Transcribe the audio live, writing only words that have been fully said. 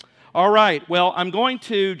All right, well, I'm going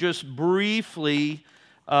to just briefly,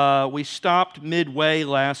 we stopped midway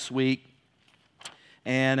last week,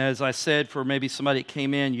 and as I said, for maybe somebody that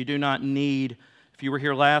came in, you do not need, if you were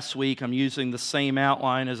here last week, I'm using the same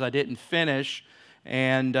outline as I didn't finish,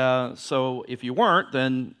 and so if you weren't,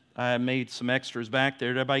 then I made some extras back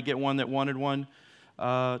there. Did everybody get one that wanted one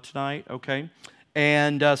tonight? Okay.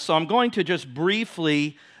 And so I'm going to just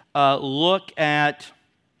briefly look at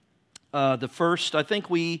the first, I think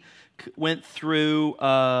we went through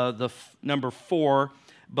number 4,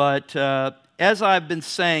 but as I've been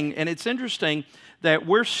saying, and it's interesting that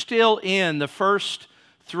we're still in the first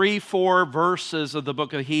 3-4 verses of the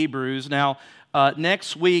book of Hebrews. Now,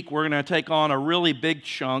 next week we're going to take on a really big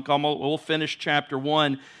chunk. We'll finish chapter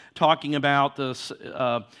 1 talking about the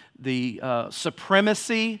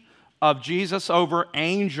supremacy of Jesus over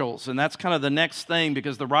angels, and that's kind of the next thing,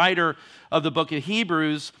 because the writer of the book of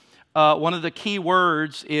Hebrews, one of the key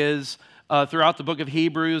words is throughout the book of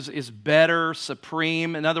Hebrews is better,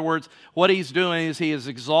 supreme. In other words, what he's doing is he is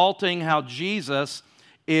exalting how Jesus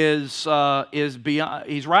is beyond.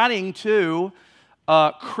 He's writing to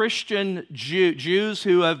Christian Jews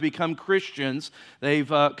who have become Christians. They've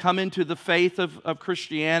come into the faith of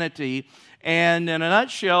Christianity, and in a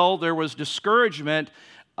nutshell, there was discouragement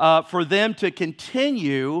for them to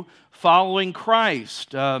continue following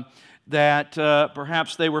Christ. That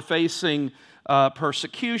perhaps they were facing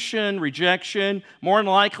persecution, rejection. More than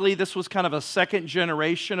likely, this was kind of a second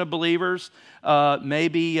generation of believers.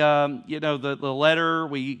 Maybe, the letter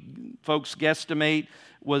folks guesstimate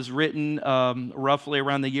was written roughly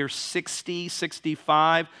around the year 60,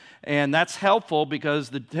 65. And that's helpful because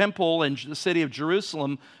the temple in the city of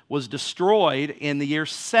Jerusalem was destroyed in the year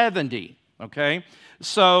 70, okay?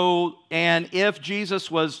 So, and if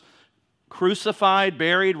Jesus was crucified,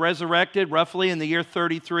 buried, resurrected, roughly in the year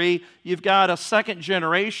 33, you've got a second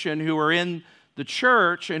generation who are in the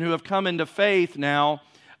church and who have come into faith now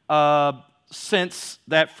since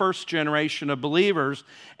that first generation of believers.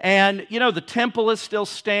 And, the temple is still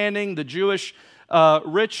standing, the Jewish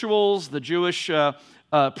rituals, the Jewish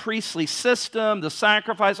priestly system, the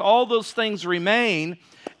sacrifice, all those things remain.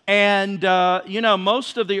 And,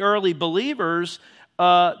 most of the early believers,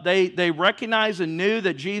 they recognized and knew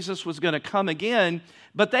that Jesus was going to come again,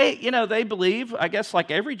 but they believe, I guess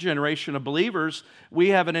like every generation of believers, we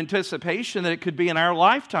have an anticipation that it could be in our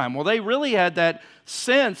lifetime. Well, they really had that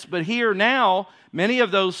sense, but here now, many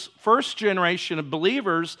of those first generation of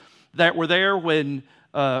believers that were there when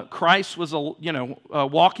Christ was,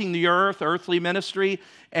 walking the earth, earthly ministry,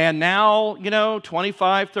 and now,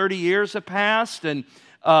 25, 30 years have passed, and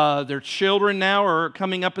their children now are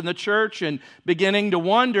coming up in the church and beginning to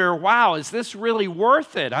wonder, wow, is this really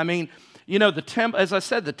worth it? I mean, as I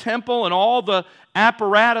said, the temple and all the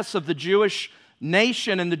apparatus of the Jewish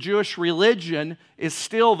nation and the Jewish religion is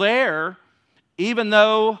still there, even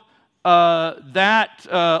though that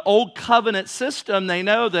old covenant system, they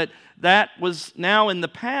know that was now in the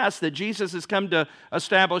past, that Jesus has come to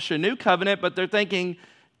establish a new covenant, but they're thinking,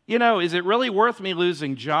 is it really worth me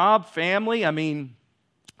losing job, family? I mean,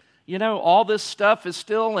 all this stuff is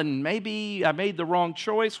still, and maybe I made the wrong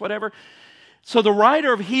choice, whatever. So the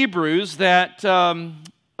writer of Hebrews that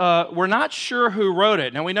we're not sure who wrote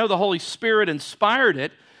it. Now we know the Holy Spirit inspired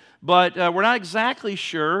it, but we're not exactly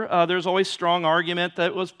sure. There's always strong argument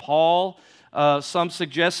that it was Paul. Some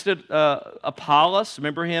suggested Apollos,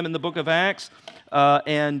 remember him in the book of Acts,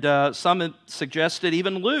 and some suggested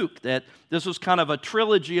even Luke, that this was kind of a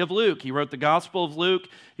trilogy of Luke. He wrote the Gospel of Luke,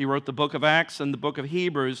 he wrote the book of Acts and the book of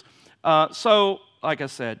Hebrews. So, like I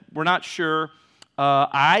said, we're not sure.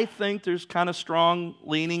 I think there's kind of strong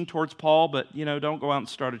leaning towards Paul, but, don't go out and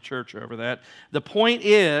start a church over that. The point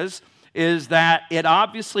is that it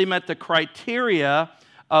obviously met the criteria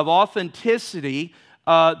of authenticity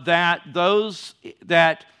that those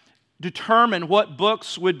that determine what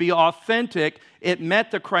books would be authentic, it met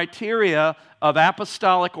the criteria of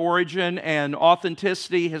apostolic origin and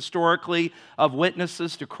authenticity historically of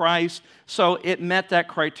witnesses to Christ. So it met that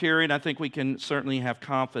criteria, and I think we can certainly have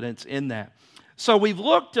confidence in that. So we've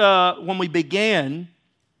looked, when we began,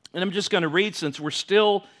 and I'm just going to read since we're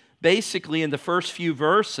still basically in the first few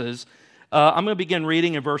verses. I'm going to begin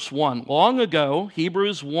reading in verse 1. Long ago,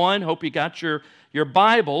 Hebrews 1, hope you got your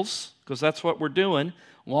Bibles, because that's what we're doing.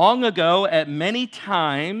 Long ago, at many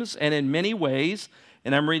times and in many ways,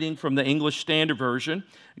 and I'm reading from the English Standard Version,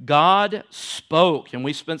 God spoke. And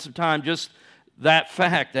we spent some time just that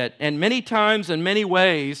fact that, and many times and many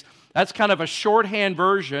ways, that's kind of a shorthand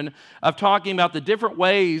version of talking about the different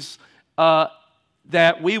ways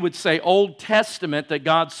that we would say Old Testament that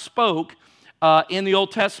God spoke in the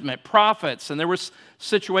Old Testament, prophets. And there was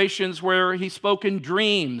situations where he spoke in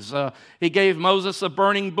dreams. He gave Moses a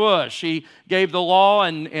burning bush. He gave the law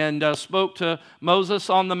and spoke to Moses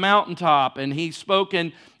on the mountaintop. And he spoke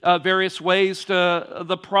in various ways to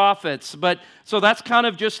the prophets. So that's kind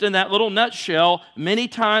of just in that little nutshell, many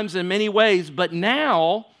times in many ways. But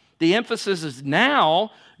now, the emphasis is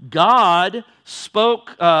now, God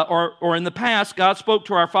spoke, or in the past, God spoke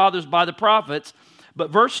to our fathers by the prophets. But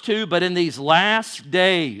verse 2, but in these last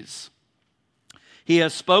days, He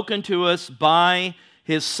has spoken to us by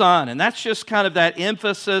His Son. And that's just kind of that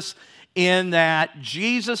emphasis in that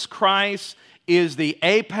Jesus Christ is the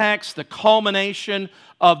apex, the culmination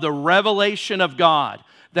of the revelation of God.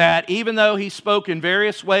 That even though He spoke in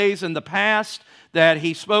various ways in the past, that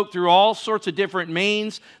He spoke through all sorts of different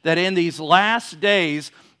means, that in these last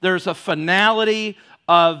days, there's a finality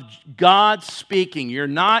of God speaking. You're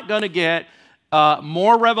not going to get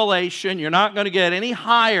more revelation. You're not going to get any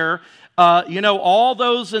higher. All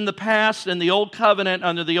those in the past in the Old Covenant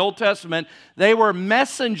under the Old Testament, they were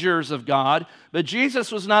messengers of God. But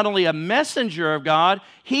Jesus was not only a messenger of God,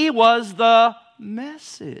 He was the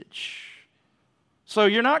message. So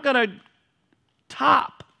you're not going to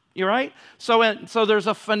top, you right? So there's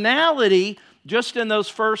a finality just in those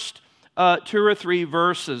first 2 or 3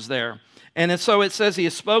 verses there. And so it says He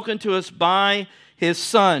has spoken to us by His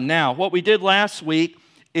Son. Now, what we did last week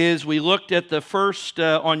is we looked at the first,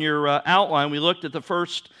 on your outline, we looked at the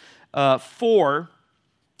first 4,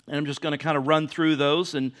 and I'm just going to kind of run through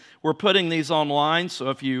those, and we're putting these online, so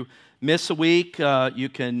if you miss a week, you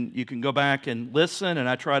can go back and listen, and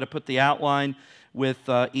I try to put the outline with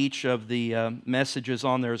each of the messages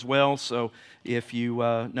on there as well, so if you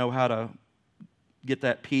know how to get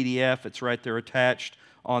that PDF, it's right there attached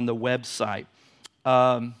on the website.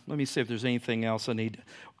 Let me see if there's anything else I need.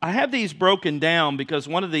 I have these broken down because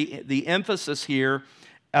one of the emphasis here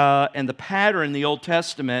and the pattern in the Old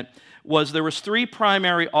Testament was there was 3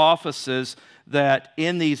 primary offices that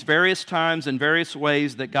in these various times and various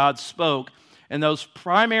ways that God spoke. And those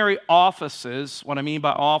primary offices, what I mean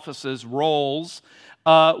by offices, roles,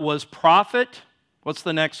 was prophet. What's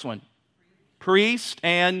the next one? Priest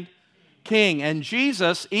and king. And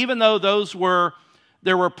Jesus, even though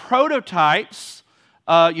there were prototypes.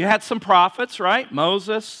 You had some prophets, right?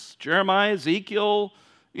 Moses, Jeremiah, Ezekiel.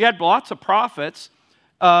 You had lots of prophets.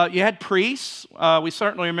 You had priests. We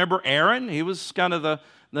certainly remember Aaron. He was kind of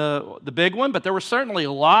the big one. But there were certainly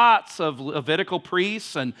lots of Levitical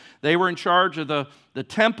priests, and they were in charge of the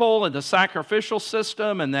temple and the sacrificial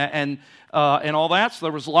system and all that. So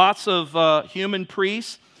there was lots of human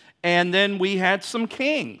priests. And then we had some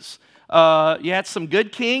kings. You had some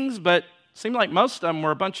good kings, but seemed like most of them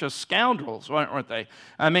were a bunch of scoundrels, weren't they?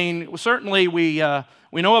 I mean, certainly we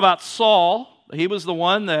know about Saul. He was the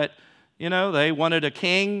one that, they wanted a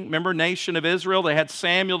king. Remember, nation of Israel, they had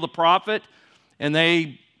Samuel the prophet, and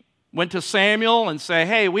they went to Samuel and say,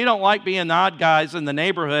 hey, we don't like being odd guys in the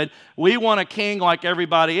neighborhood. We want a king like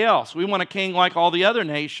everybody else. We want a king like all the other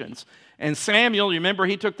nations. And Samuel, you remember,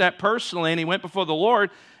 he took that personally, and he went before the Lord,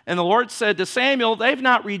 and the Lord said to Samuel, they've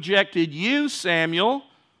not rejected you, Samuel.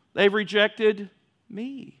 They've rejected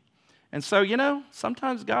me. And so,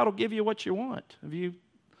 sometimes God will give you what you want. Have you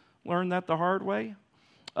learned that the hard way?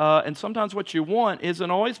 And sometimes what you want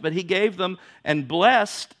isn't always, but He gave them and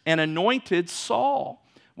blessed and anointed Saul.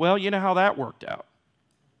 Well, you know how that worked out.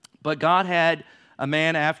 But God had a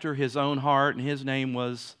man after His own heart, and his name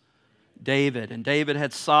was David. And David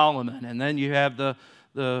had Solomon. And then you have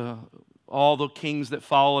all the kings that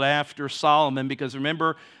followed after Solomon, because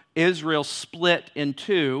remember, Israel split in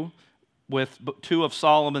 2 with 2 of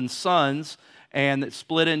Solomon's sons, and it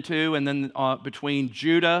split in 2, and then between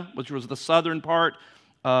Judah, which was the southern part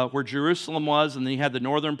where Jerusalem was, and then you had the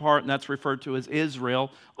northern part, and that's referred to as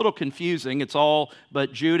Israel. A little confusing. It's all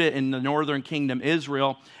but Judah in the northern kingdom,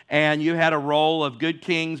 Israel, and you had a role of good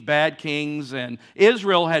kings, bad kings, and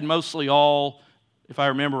Israel had mostly all, if I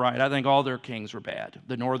remember right, I think all their kings were bad,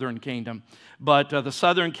 the northern kingdom. But the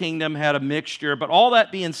southern kingdom had a mixture. But all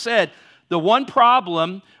that being said, the one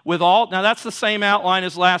problem with now that's the same outline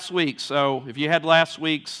as last week. So if you had last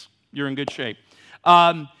week's, you're in good shape.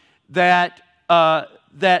 That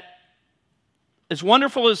as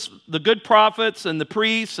wonderful as the good prophets and the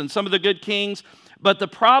priests and some of the good kings, but the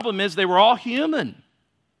problem is they were all human.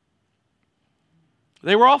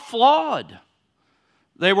 They were all flawed.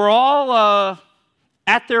 They were all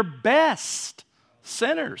at their best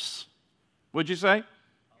sinners. Would you say?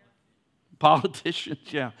 Politicians,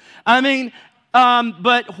 yeah. I mean,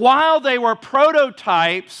 but while they were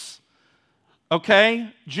prototypes,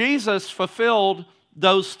 okay, Jesus fulfilled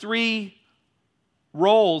those 3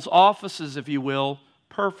 roles, offices, if you will,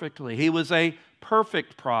 perfectly. He was a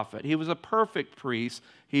perfect prophet. He was a perfect priest.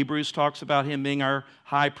 Hebrews talks about him being our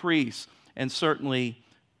high priest and certainly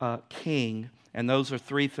king. And those are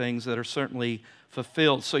three things that are certainly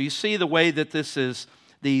fulfilled. So you see the way that this is,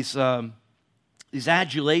 these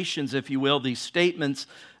adulations, if you will, these statements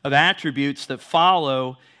of attributes that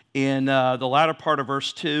follow in the latter part of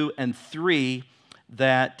verse 2 and 3,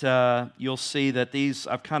 that you'll see that these,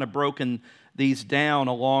 I've kind of broken these down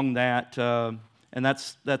along that, and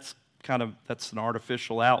that's an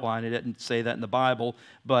artificial outline. It didn't say that in the Bible,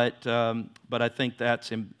 but I think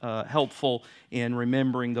that's helpful in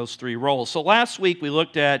remembering those three roles. So last week we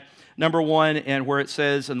looked at number 1, and where it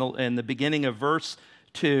says in the beginning of verse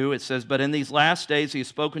 2, it says, "But in these last days he has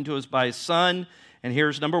spoken to us by his Son," and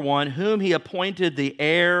here's number 1, "whom he appointed the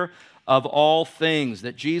heir of all things,"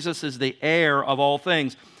 that Jesus is the heir of all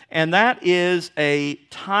things. And that is a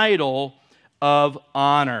title of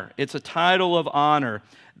honor. It's a title of honor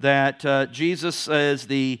that Jesus is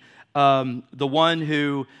the one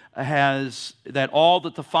who has, that all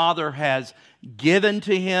that the Father has given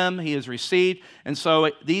to him, he has received. And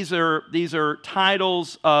so these are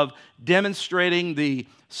titles of demonstrating the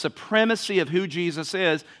supremacy of who Jesus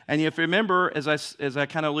is. And if you remember, as I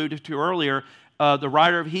kind of alluded to earlier, the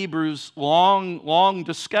writer of Hebrews' long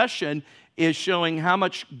discussion is showing how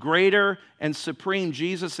much greater and supreme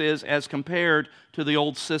Jesus is as compared to the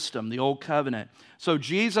old system, the old covenant. So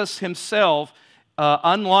Jesus himself,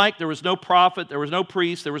 unlike, there was no prophet, there was no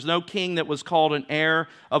priest, there was no king that was called an heir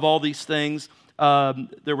of all these things.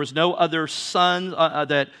 There was no other sons,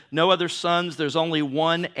 there's only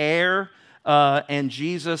one heir, and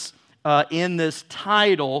Jesus in this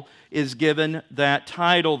title is given that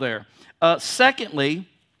title there. Secondly,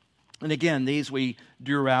 and again, these we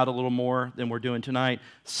drew out a little more than we're doing tonight.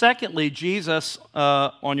 Secondly, Jesus,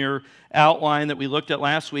 on your outline that we looked at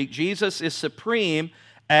last week, Jesus is supreme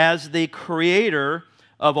as the creator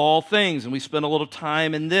of all things. And we spent a little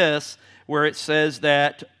time in this where it says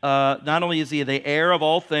that not only is he the heir of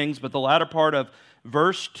all things, but the latter part of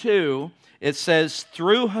verse 2, it says,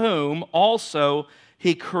 "through whom also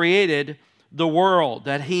he created the world,"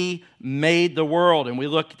 that he made the world. And we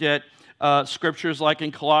looked at scriptures like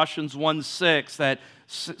in Colossians 1:6 that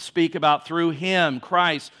speak about through him,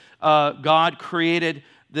 Christ, God created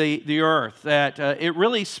the earth. That it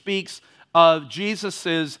really speaks of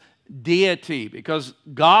Jesus' deity because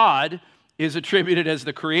God is attributed as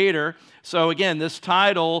the creator. So again, this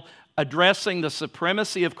title addressing the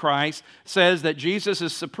supremacy of Christ says that Jesus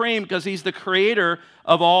is supreme because he's the creator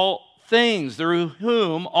of all things, through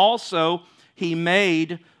whom also he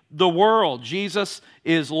made the world. Jesus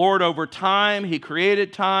is Lord over time. He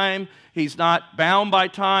created time. He's not bound by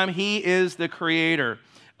time. He is the creator.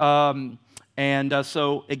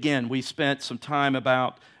 So again, we spent some time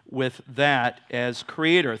with that as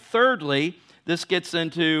creator. Thirdly, this gets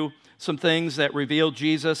into some things that reveal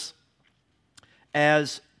Jesus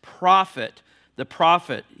as prophet. The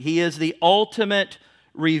prophet. He is the ultimate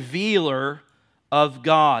revealer of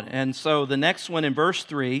God. And so the next one in verse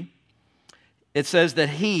 3, it says that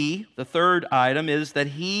he, the third item, is that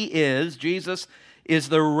Jesus is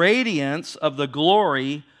the radiance of the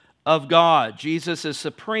glory of God. Jesus is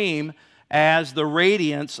supreme as the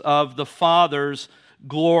radiance of the Father's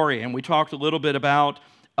glory. And we talked a little bit about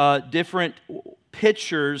different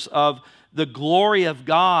pictures of the glory of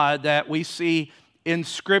God that we see in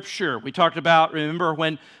Scripture. We talked about, remember,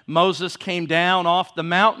 when Moses came down off the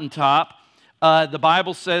mountaintop, the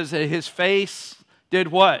Bible says that his face did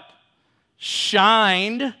what?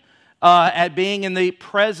 Shined at being in the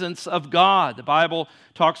presence of God. The Bible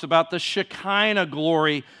talks about the Shekinah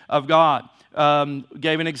glory of God.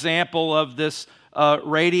 Gave an example of this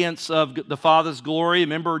radiance of the Father's glory.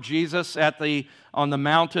 Remember Jesus on the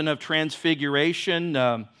mountain of transfiguration,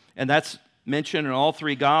 and that's mentioned in all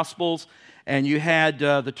three Gospels. And you had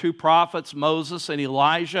the two prophets, Moses and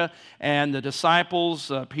Elijah, and the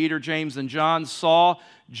disciples, Peter, James, and John, saw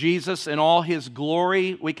Jesus in all his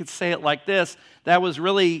glory. We could say it like this. That was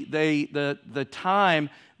really the time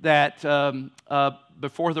that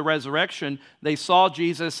before the resurrection, they saw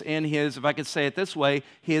Jesus in his, if I could say it this way,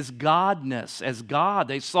 his godness as God.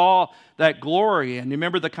 They saw that glory. And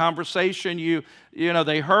remember the conversation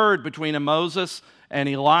they heard between Moses and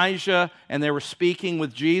Elijah, and they were speaking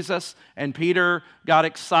with Jesus, and Peter got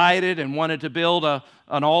excited and wanted to build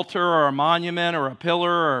an altar or a monument or a pillar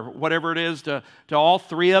or whatever it is to all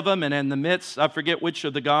three of them. And in the midst, I forget which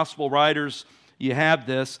of the gospel writers you have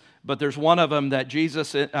this, but there's one of them that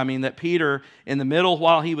Peter, in the middle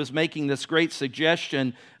while he was making this great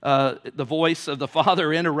suggestion, the voice of the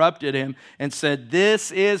Father interrupted him and said, "This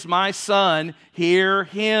is my Son, hear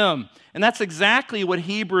him." And that's exactly what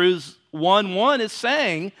Hebrews 1:1 is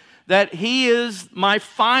saying that He is my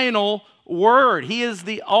final word. He is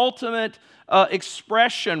the ultimate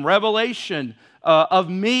expression, revelation of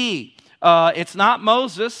me. It's not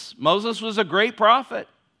Moses. Moses was a great prophet,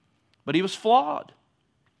 but he was flawed.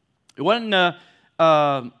 It wasn't, did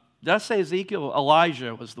I say Ezekiel?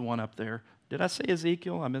 Elijah was the one up there. Did I say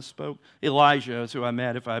Ezekiel? I misspoke. Elijah is who I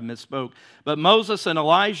meant if I misspoke. But Moses and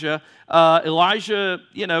Elijah,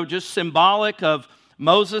 just symbolic of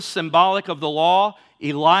Moses, symbolic of the law.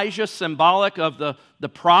 Elijah, symbolic of the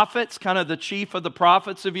prophets, kind of the chief of the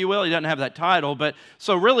prophets, if you will. He doesn't have that title. But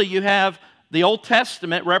so really you have the Old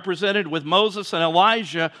Testament represented with Moses and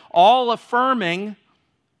Elijah, all affirming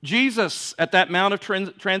Jesus at that Mount of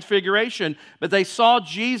Transfiguration. But they saw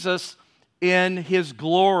Jesus in His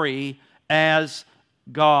glory as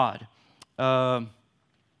God. I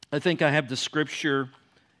think I have the scripture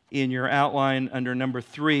in your outline under number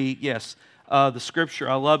 3. Yes, the scripture,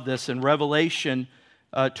 I love this, in Revelation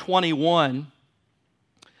 21,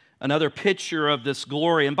 another picture of this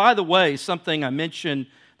glory. And by the way, something I mentioned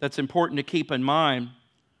that's important to keep in mind,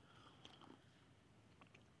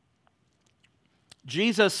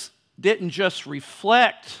 Jesus didn't just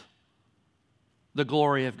reflect the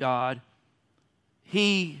glory of God,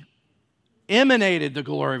 He emanated the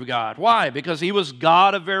glory of God. Why? Because He was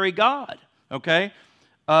God of very God, okay?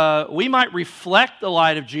 We might reflect the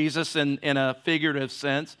light of Jesus in a figurative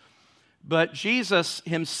sense, but Jesus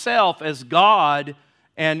Himself as God,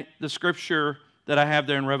 and the scripture that I have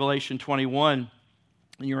there in Revelation 21,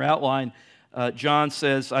 in your outline, John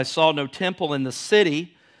says, I saw no temple in the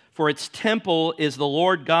city, for its temple is the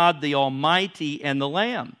Lord God, the Almighty, and the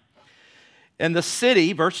Lamb. And the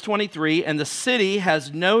city, verse 23, and the city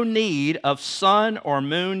has no need of sun or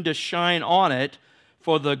moon to shine on it,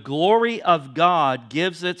 for the glory of God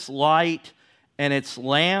gives its light, and its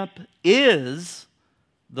lamp is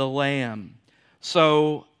the Lamb.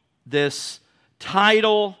 So this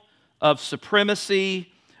title of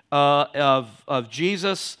supremacy of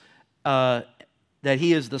Jesus, that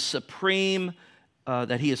He is the supreme,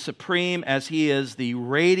 that He is supreme as He is the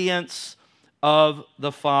radiance of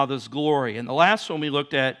the Father's glory. And the last one we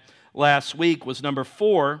looked at last week was number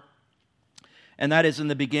 4, and that is in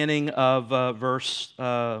the beginning of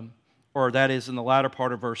that is in the latter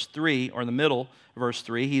part of verse 3, or in the middle of verse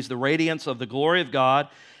 3. He's the radiance of the glory of God,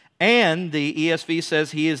 and the ESV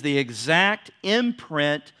says He is the exact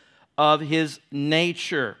imprint of His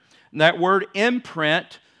nature. And that word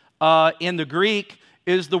imprint in the Greek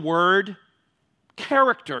is the word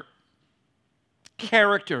character.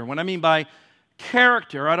 Character. What I mean by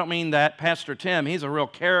character, I don't mean that Pastor Tim, he's a real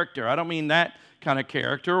character. I don't mean that kind of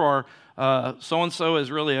character, or so-and-so is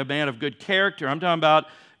really a man of good character. I'm talking about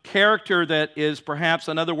character that is perhaps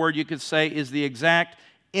another word you could say is the exact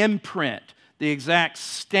imprint, the exact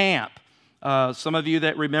stamp. Some of you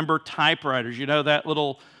that remember typewriters, you know that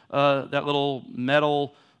little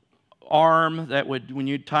metal arm that would, when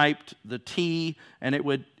you typed the T, and it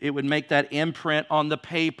would make that imprint on the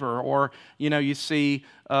paper. Or you see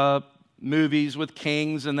movies with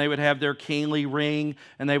kings, and they would have their kingly ring,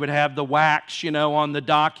 and they would have the wax on the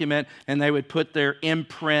document, and they would put their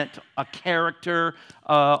imprint, a character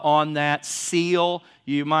on that seal.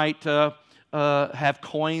 You might have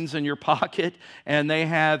coins in your pocket, and they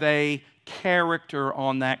have a character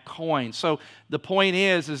on that coin. So the point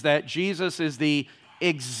is that Jesus is the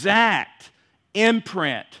exact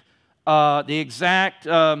imprint, the exact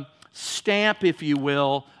stamp, if you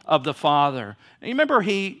will, of the Father. And you remember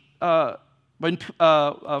when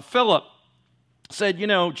Philip said,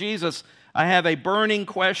 Jesus, I have a burning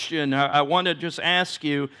question. I want to just ask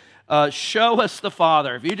you, show us the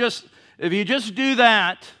Father. If you just do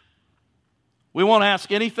that, we won't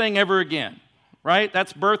ask anything ever again. Right?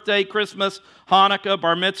 That's birthday, Christmas, Hanukkah,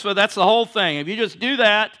 Bar Mitzvah. That's the whole thing. If you just do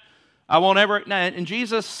that, I won't ever. And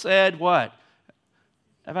Jesus said, what?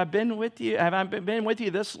 Have I been with you? Have I been with you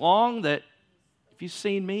this long that if you've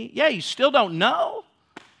seen me? Yeah, you still don't know.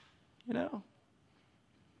 He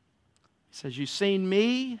says, you've seen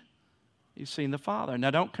me, you've seen the Father. Now,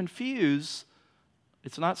 don't confuse.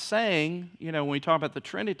 It's not saying, when we talk about the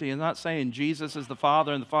Trinity, it's not saying Jesus is the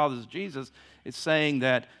Father and the Father is Jesus. It's saying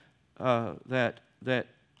that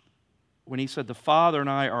when He said the Father and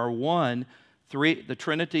I are one, the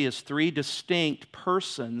Trinity is 3 distinct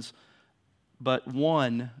persons, but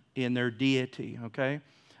one in their deity, okay?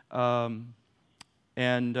 That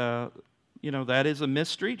is a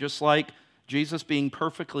mystery, just like Jesus being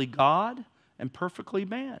perfectly God and perfectly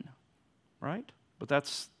man, right? But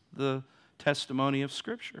that's the testimony of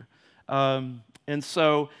Scripture. And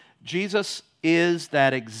so Jesus is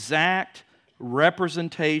that exact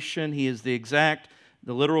representation. He is the exact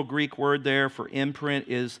The literal Greek word there for imprint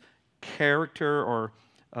is character, or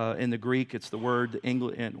in the Greek it's the word,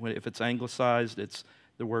 if it's anglicized, it's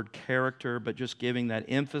the word character, but just giving that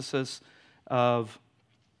emphasis of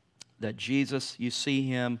that Jesus, you see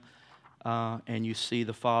Him and you see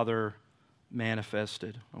the Father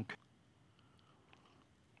manifested. Okay.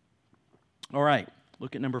 All right,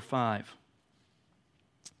 look at number 5.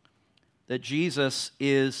 That Jesus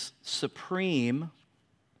is supreme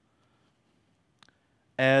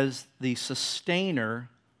as the sustainer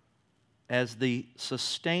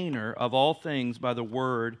of all things by the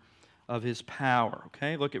word of His power.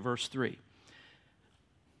 Okay, look at verse 3.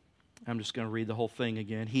 I'm just going to read the whole thing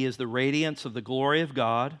again. He is the radiance of the glory of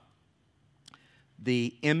God,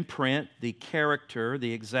 the imprint, the character,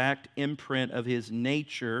 the exact imprint of His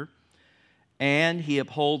nature, and He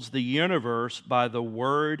upholds the universe by the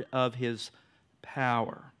word of His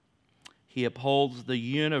power. He upholds the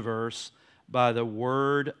universe by the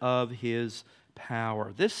word of His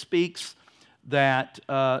power. This speaks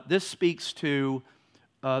to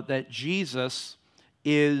that Jesus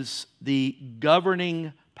is the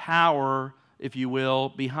governing power, if you will,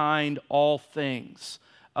 behind all things.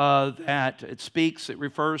 It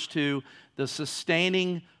refers to the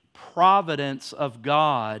sustaining providence of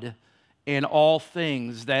God in all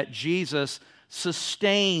things, that Jesus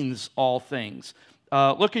sustains all things.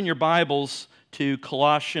 Look in your Bibles to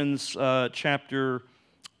Colossians chapter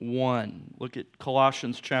 1. Look at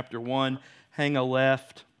Colossians chapter 1. Hang a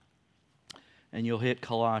left, and you'll hit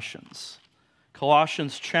Colossians.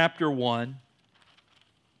 Colossians chapter 1.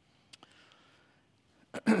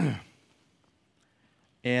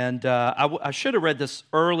 And I should have read this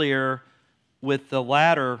earlier with the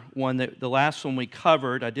latter one, the last one we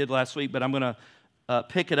covered. I did last week, but I'm going to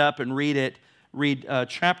pick it up and read it. Read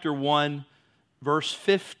chapter 1, verse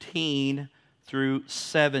 15 through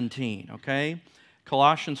 17, okay?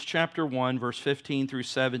 Colossians chapter 1, verse 15 through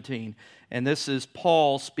 17. And this is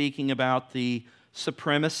Paul speaking about the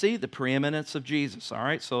supremacy, the preeminence of Jesus, all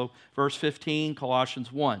right? So verse 15,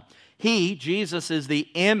 Colossians 1. He, Jesus, is the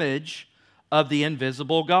image of the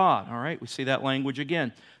invisible God, all right? We see that language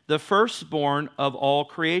again. The firstborn of all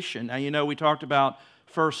creation. Now, you know, we talked about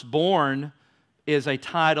firstborn is a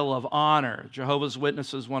title of honor. Jehovah's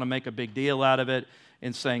Witnesses want to make a big deal out of it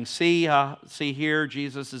in saying, see here,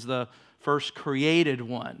 Jesus is the first created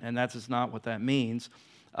one. And that's not what that means.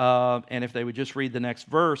 And if they would just read the next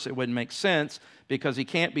verse, it wouldn't make sense, because He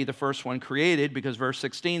can't be the first one created, because verse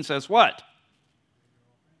 16 says what?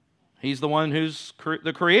 He's the one who's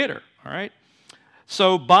the creator, all right?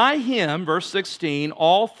 So by Him, verse 16,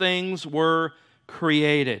 all things were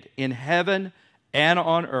created in heaven and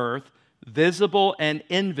on earth, visible and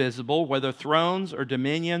invisible, whether thrones or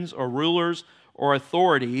dominions or rulers or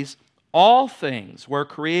authorities. All things were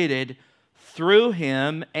created through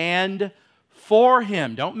Him and for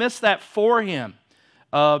Him. Don't miss that for Him,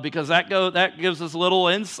 because that gives us a little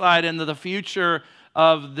insight into the future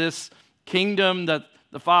of this kingdom that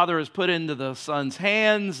the Father has put into the Son's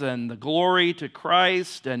hands, and the glory to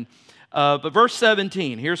Christ. But verse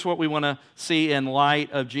 17, here's what we want to see in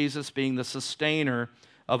light of Jesus being the sustainer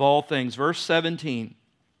of all things. Verse 17,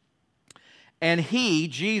 and He,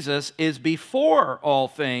 Jesus, is before all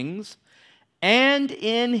things, and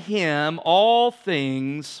in Him all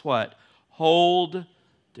things, what? Hold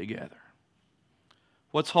together.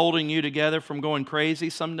 What's holding you together from going crazy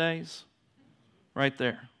some days? Right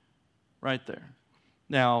there. Right there.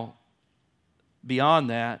 Now, beyond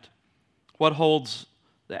that, what holds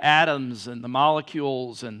the atoms and the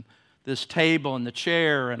molecules and this table and the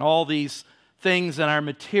chair and all these things in our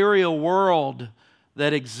material world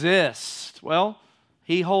that exist? Well,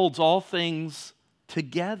 He holds all things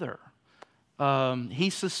together. He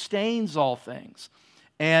sustains all things.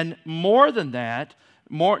 And more than that,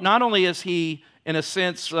 not only is He, in a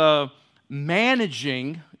sense,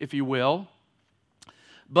 managing, if you will,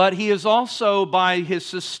 but He is also, by His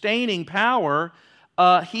sustaining power,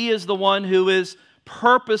 He is the one who is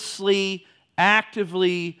purposely,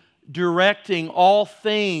 actively directing all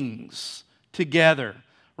things together.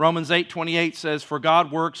 Romans 8:28 says, for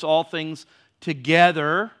God works all things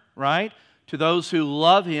together, right, to those who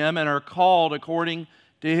love Him and are called according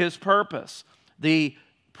to His purpose. The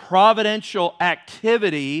providential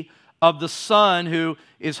activity of the Son, who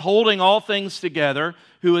is holding all things together,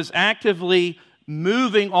 who is actively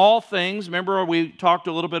moving all things. Remember, we talked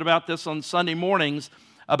a little bit about this on Sunday mornings,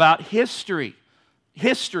 about history.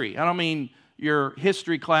 History. I don't mean your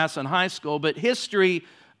history class in high school, but history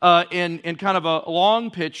in kind of a long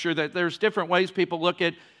picture, that there's different ways people look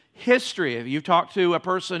at history. If you talk to a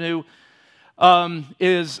person who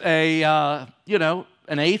is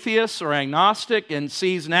an atheist or agnostic and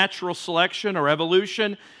sees natural selection or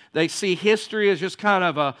evolution, they see history as just kind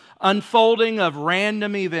of a unfolding of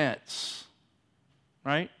random events,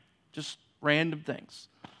 right? Just random things,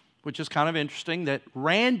 which is kind of interesting that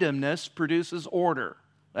randomness produces order.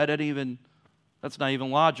 That's not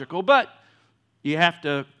even logical, but you have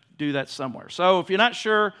to do that somewhere. So if you're not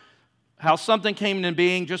sure how something came into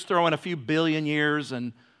being, just throw in a few billion years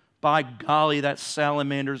and by golly, that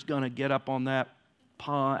salamander's going to get up on that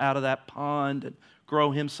pond, out of that pond, and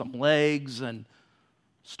grow him some legs and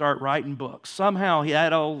start writing books. Somehow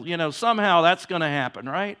somehow that's going to happen,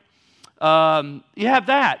 right? You have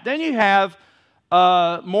that. Then you have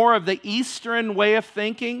more of the Eastern way of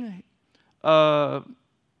thinking,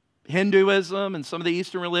 Hinduism and some of the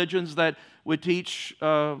Eastern religions that would teach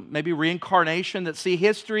maybe reincarnation, that see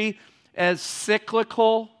history as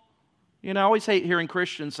cyclical. I always hate hearing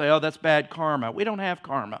Christians say, oh, that's bad karma. We don't have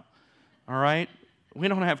karma, all right? We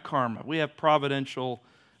don't have karma. We have providential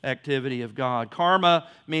activity of God. Karma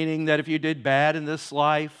meaning that if you did bad in this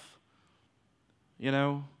life,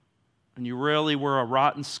 and you really were a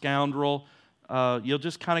rotten scoundrel, you'll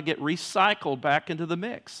just kind of get recycled back into the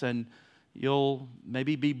mix, and you'll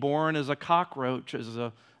maybe be born as a cockroach, as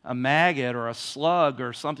a maggot or a slug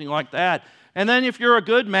or something like that. And then if you're a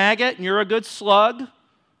good maggot and you're a good slug,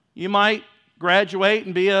 you might graduate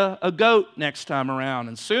and be a goat next time around.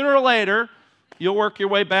 And sooner or later, you'll work your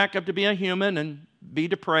way back up to be a human and be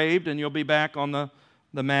depraved, and you'll be back on the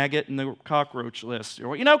maggot and the cockroach list.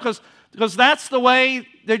 Because that's the way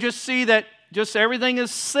they just see that just everything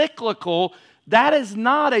is cyclical. That is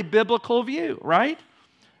not a biblical view, right?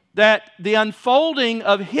 That the unfolding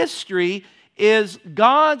of history is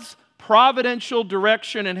God's providential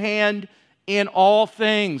direction and hand in all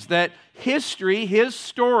things. That history, His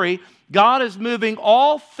story, God is moving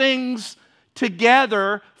all things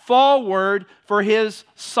together forward for His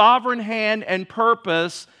sovereign hand and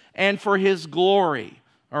purpose and for His glory.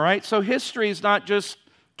 All right? So history is not just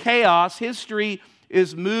chaos. History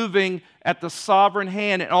is moving at the sovereign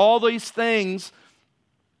hand. And all these things,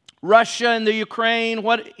 Russia and the Ukraine,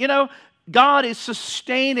 God is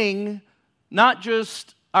sustaining not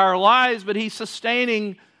just our lives, but He's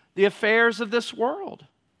sustaining the affairs of this world.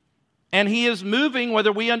 And He is moving,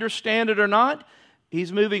 whether we understand it or not,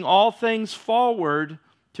 He's moving all things forward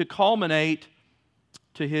to culminate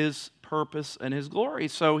to His purpose and His glory.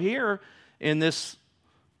 So here in this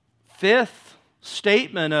fifth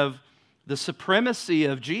statement of the supremacy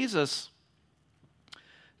of Jesus,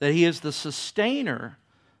 that He is the sustainer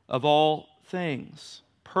of all things,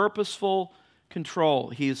 purposeful control.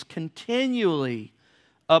 He is continually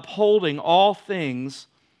upholding all things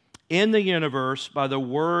in the universe by the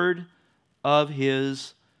word of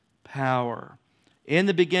His power. In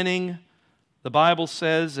the beginning, the Bible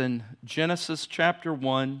says in Genesis chapter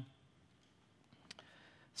 1, it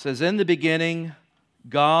says, in the beginning,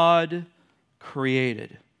 God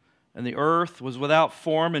created, and the earth was without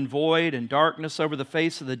form and void, and darkness over the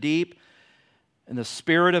face of the deep, and the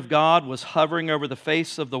Spirit of God was hovering over the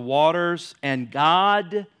face of the waters, and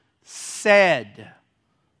God said,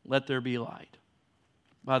 let there be light.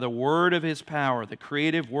 By the word of His power, the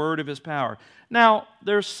creative word of His power. Now,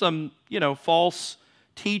 there's some, false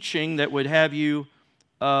teaching that would have you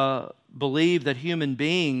believe that human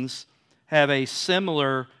beings have a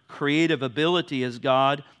similar creative ability as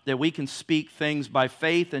God, that we can speak things by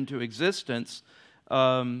faith into existence.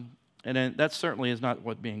 And that certainly is not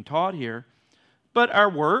what's being taught here. But our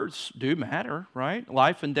words do matter, right?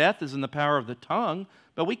 Life and death is in the power of the tongue,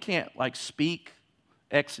 but we can't speak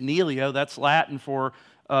ex nihilo. That's Latin for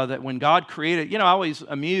that when God created. I'm always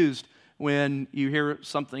amused when you hear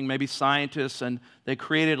something, maybe scientists, and they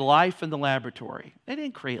created life in the laboratory. They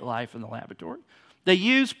didn't create life in the laboratory. They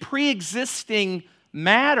used pre-existing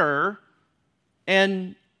matter,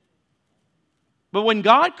 but when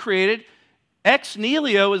God created, ex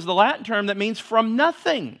nihilo is the Latin term that means from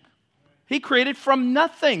nothing. He created from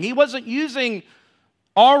nothing. He wasn't using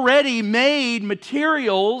already made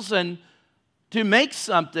materials and to make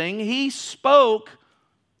something. He spoke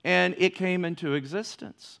and it came into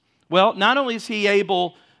existence. Well, not only is He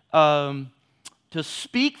able to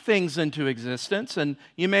speak things into existence, and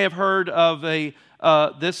you may have heard of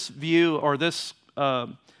this view or this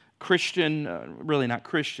Christian, really not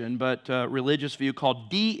Christian, but religious view called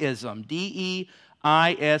deism, D-E-I-S-M.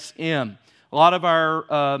 A lot of our,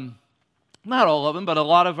 not all of them, but a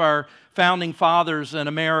lot of our founding fathers in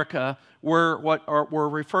America were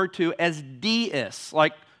referred to as deists,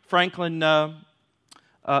 like Franklin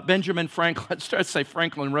Benjamin Franklin. I started to say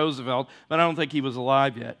Franklin Roosevelt, but I don't think he was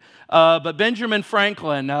alive yet. But Benjamin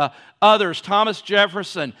Franklin, others, Thomas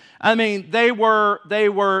Jefferson. I mean, they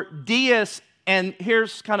were deists, and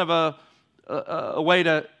here's kind of a way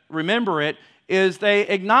to remember it, is they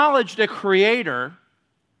acknowledged a creator,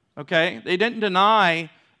 okay? They didn't deny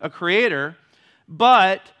a creator,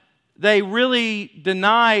 but they really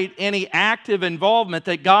denied any active involvement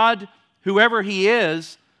that God, whoever He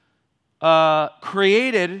is,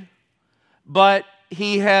 created, but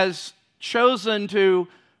He has chosen to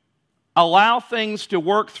allow things to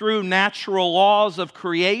work through natural laws of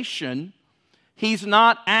creation. He's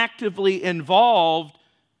not actively involved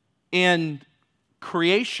in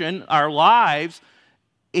creation, our lives.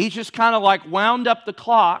 He's just kind of like wound up the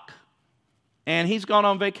clock and He's gone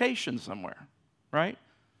on vacation somewhere, right?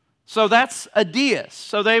 So that's a deist.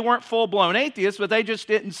 So they weren't full-blown atheists, but they just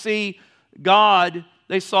didn't see God.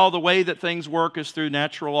 They saw the way that things work is through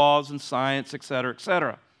natural laws and science, et cetera, et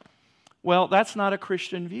cetera. Well, that's not a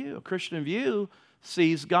Christian view. A Christian view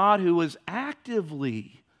sees God who is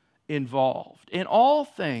actively involved in all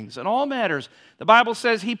things, in all matters. The Bible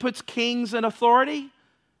says He puts kings in authority,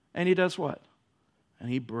 and He does what? And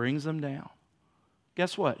He brings them down.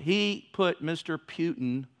 Guess what? He put Mr.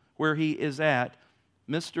 Putin where he is at,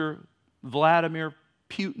 Mr. Vladimir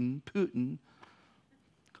Putin,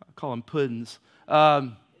 I call him Puddins.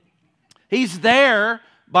 He's there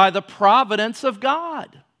by the providence of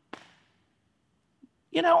God.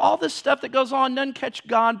 You know, all this stuff that goes on doesn't catch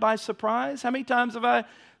God by surprise. How many times have I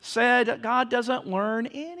said God doesn't learn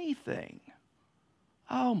anything?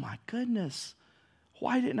 Oh my goodness.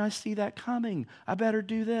 Why didn't I see that coming? I better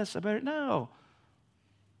do this. No.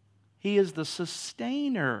 He is the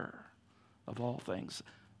sustainer of all things.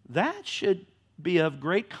 That should be of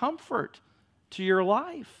great comfort to your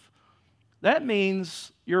life. That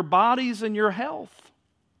means your bodies and your health.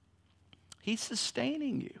 He's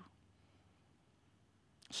sustaining you.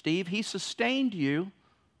 Steve, He sustained you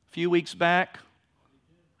a few weeks back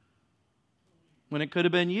when it could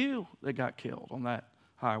have been you that got killed on that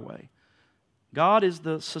highway. God is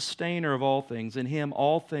the sustainer of all things. In Him,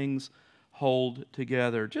 all things hold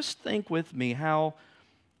together. Just think with me how,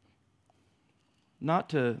 not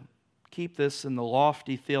to keep this in the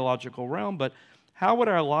lofty theological realm, but how would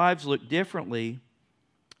our lives look differently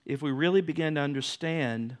if we really begin to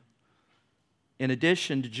understand, in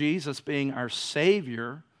addition to Jesus being our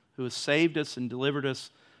Savior, who has saved us and delivered us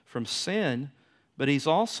from sin, but He's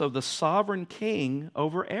also the sovereign King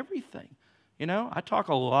over everything. You know, I talk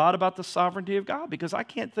a lot about the sovereignty of God because I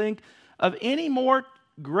can't think of any more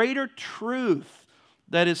greater truth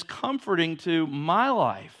that is comforting to my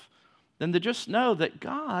life than to just know that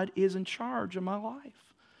God is in charge of my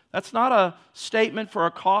life. That's not a statement for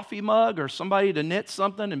a coffee mug or somebody to knit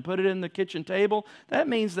something and put it in the kitchen table. That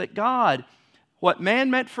means that God, what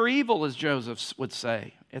man meant for evil, as Joseph would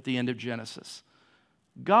say at the end of Genesis,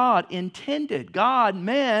 God intended, God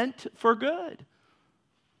meant for good.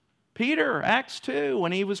 Peter, Acts 2,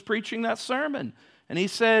 when he was preaching that sermon, and he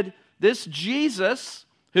said, this Jesus,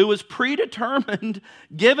 who was predetermined,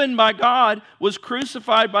 given by God, was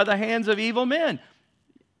crucified by the hands of evil men.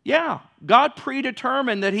 Yeah, God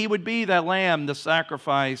predetermined that He would be that lamb, the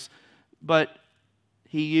sacrifice, but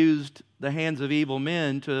He used the hands of evil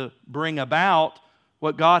men to bring about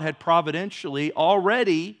what God had providentially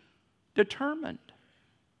already determined.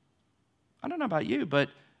 I don't know about you, but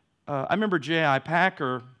I remember J.I.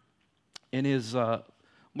 Packer in his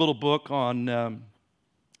little book on,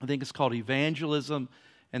 I think it's called Evangelism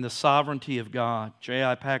and the Sovereignty of God.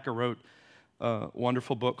 J.I. Packer wrote a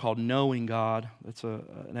wonderful book called Knowing God. That's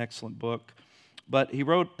an excellent book. But he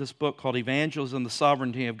wrote this book called Evangelism and the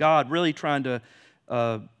Sovereignty of God, really trying to,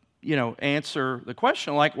 answer the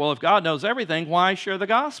question like, well, if God knows everything, why share the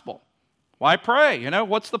gospel? Why pray?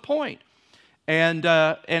 What's the point? And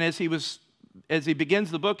as he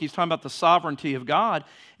begins the book, he's talking about the sovereignty of God.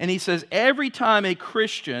 And he says every time a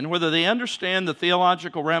Christian, whether they understand the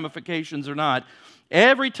theological ramifications or not,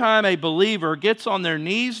 every time a believer gets on their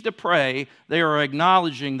knees to pray, they are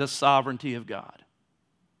acknowledging the sovereignty of God.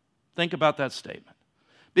 Think about that statement.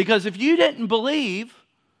 Because if you didn't believe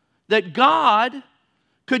that God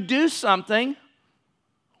could do something,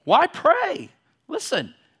 why pray?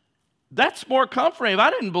 Listen, that's more comforting. If I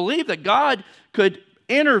didn't believe that God could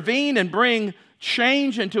intervene and bring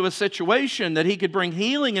change into a situation, that He could bring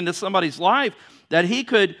healing into somebody's life, that He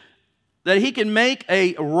can make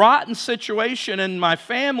a rotten situation in my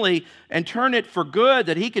family and turn it for good,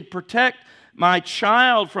 that He could protect my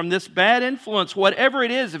child from this bad influence, whatever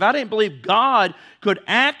it is, if I didn't believe God could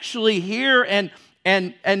actually hear and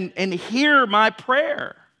hear my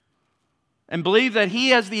prayer. and believe that He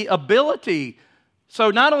has the ability.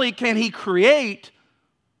 So not only can He create,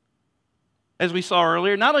 as we saw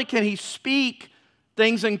earlier, not only can He speak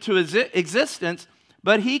things into existence,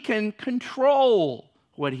 but He can control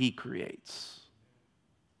what He creates.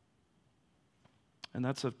 And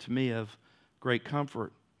that's, to me, of great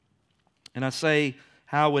comfort. And I say,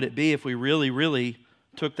 how would it be if we really, really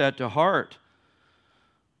took that to heart?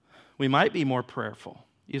 We might be more prayerful.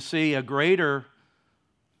 You see, a greater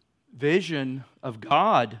vision of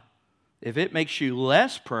God, if it makes you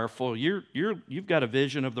less prayerful, you've got a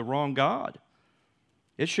vision of the wrong God.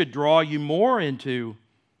 It should draw you more into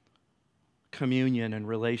communion and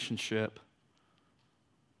relationship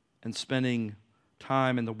and spending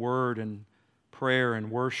time in the Word and prayer and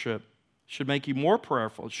worship. It should make you more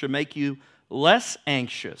prayerful. It should make you less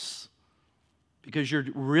anxious because you're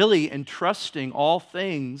really entrusting all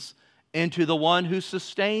things into the one who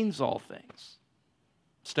sustains all things,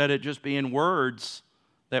 instead of just being words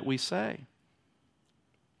that we say.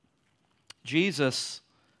 Jesus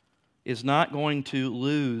is not going to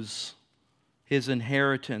lose His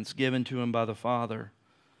inheritance given to Him by the Father.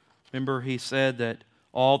 Remember, He said that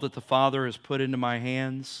all that the Father has put into my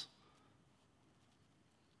hands,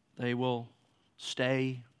 they will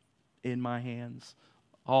stay in my hands.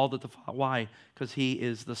 All that the Father. Why? Because He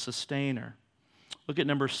is the sustainer. Look at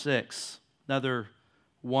number 6. Another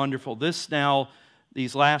wonderful.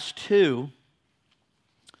 These last two,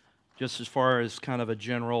 just as far as kind of a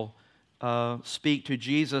general, speak to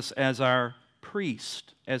Jesus as our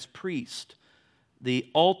priest, the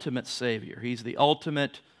ultimate Savior. He's the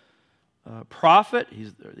ultimate prophet.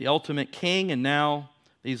 He's the ultimate king. And now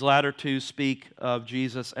these latter two speak of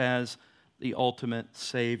Jesus as the ultimate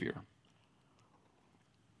Savior.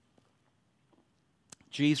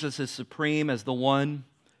 Jesus is supreme as the one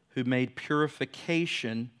who made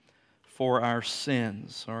purification for our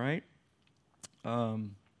sins. All right?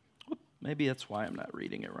 Maybe that's why I'm not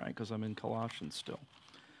reading it right, because I'm in Colossians still.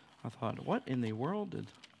 I thought, what in the world did...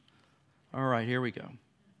 All right, here we go.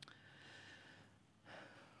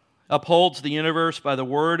 Upholds the universe by the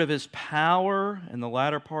word of His power, in the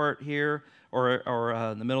latter part here, or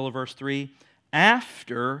in the middle of verse 3,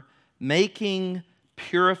 after making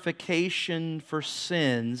purification for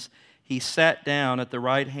sins, He sat down at the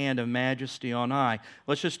right hand of majesty on high.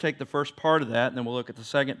 Let's just take the first part of that, and then we'll look at the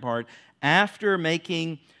second part. After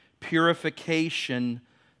making purification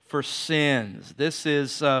for sins. This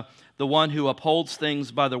is the one who upholds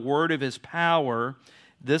things by the word of His power.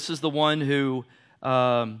 This is the one who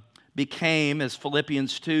became, as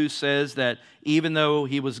Philippians 2 says, that even though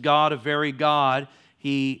He was God, a very God,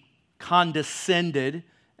 He condescended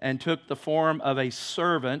and took the form of a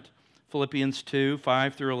servant, Philippians 2,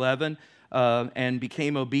 5 through 11, and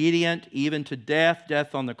became obedient even to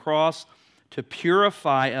death on the cross, to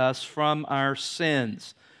purify us from our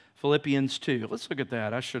sins. Philippians 2. Let's look at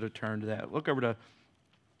that. I should have turned to that. Look over to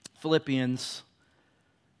Philippians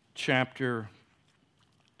chapter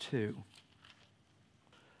 2.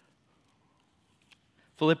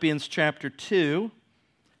 Philippians chapter 2.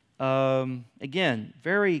 Again,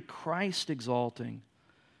 very Christ-exalting.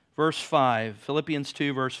 Verse 5, Philippians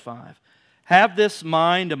 2, verse 5. Have this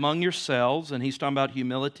mind among yourselves, and he's talking about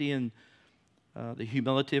humility and the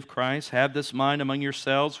humility of Christ. Have this mind among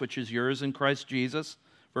yourselves, which is yours in Christ Jesus.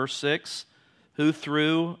 Verse 6, who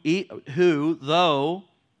though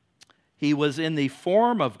He was in the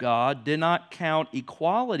form of God, did not count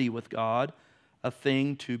equality with God a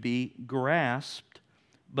thing to be grasped,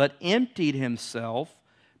 but emptied Himself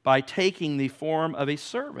by taking the form of a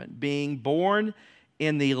servant, being born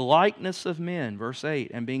in the likeness of men. Verse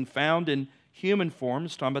 8, and being found in human form,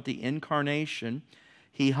 it's talking about the incarnation,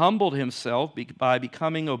 He humbled Himself by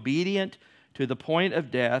becoming obedient to the point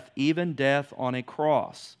of death, even death on a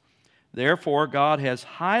cross. Therefore, God has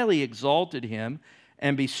highly exalted Him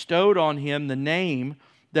and bestowed on Him the name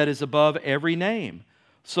that is above every name,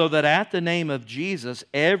 so that at the name of Jesus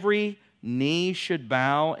every knee should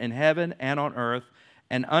bow in heaven and on earth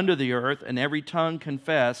and under the earth, and every tongue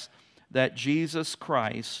confess that Jesus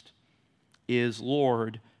Christ is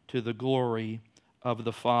Lord, to the glory of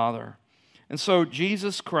the Father. And so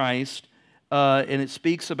Jesus Christ, and it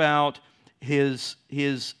speaks about His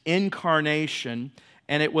incarnation,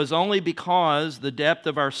 and it was only because the depth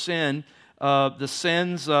of our sin, the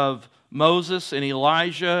sins of Moses and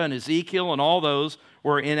Elijah and Ezekiel and all those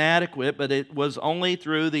were inadequate, but it was only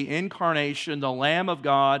through the incarnation, the Lamb of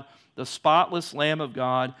God, the spotless Lamb of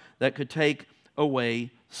God, that could take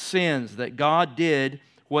away sins, that God did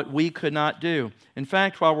what we could not do. In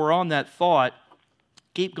fact, while we're on that thought,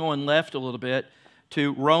 keep going left a little bit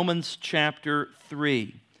to Romans chapter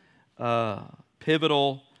 3,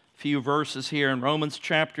 pivotal few verses here in Romans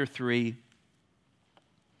chapter 3,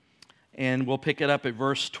 and we'll pick it up at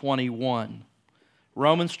verse 21.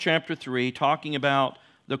 Romans chapter 3, talking about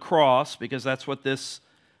the cross, because that's what this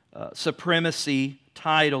supremacy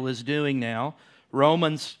title is doing now.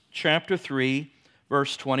 Romans chapter 3,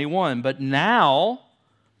 verse 21. But now,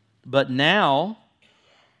 the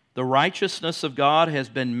righteousness of God has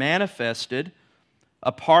been manifested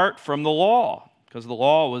apart from the law, because the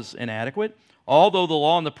law was inadequate, although the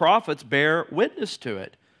law and the prophets bear witness to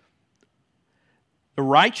it. The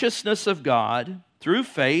righteousness of God through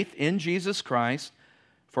faith in Jesus Christ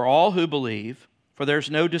for all who believe, for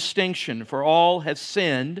there's no distinction, for all have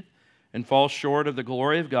sinned and fall short of the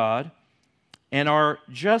glory of God, and are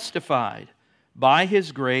justified by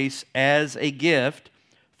His grace as a gift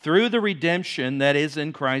through the redemption that is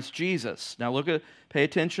in Christ Jesus. Now pay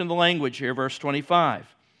attention to the language here, verse 25.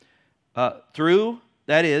 Through,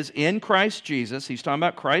 that is, in Christ Jesus, he's talking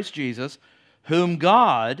about Christ Jesus, whom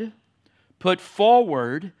God put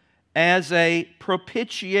forward as a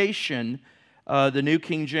propitiation. The New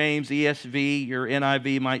King James, ESV, your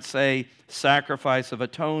NIV might say sacrifice of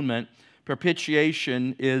atonement.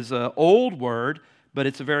 Propitiation is an old word, but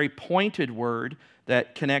it's a very pointed word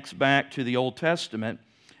that connects back to the Old Testament,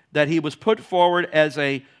 that He was put forward as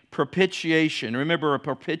a propitiation. Remember, a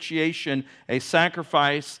propitiation, a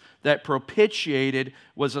sacrifice that propitiated,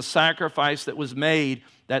 was a sacrifice that was made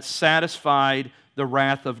that satisfied the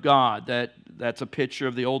wrath of God. That's a picture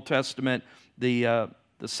of the Old Testament, the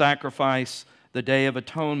sacrifice, the Day of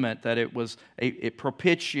Atonement, that it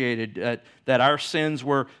propitiated, that our sins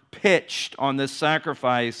were pitched on this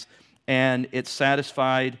sacrifice, and it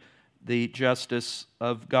satisfied the justice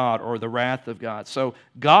of God, or the wrath of God. So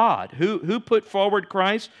God, who put forward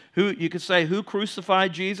Christ? You could say, who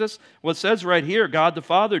crucified Jesus? Well, it says right here, God the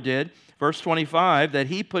Father did, verse 25, that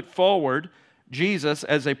He put forward Jesus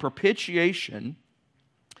as a propitiation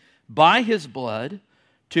by His blood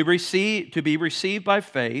to be received by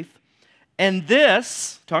faith. And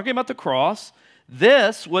this, talking about the cross,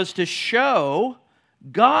 this was to show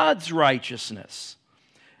God's righteousness.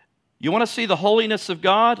 You want to see the holiness of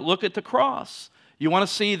God? Look at the cross. You want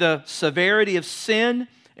to see the severity of sin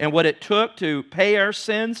and what it took to pay our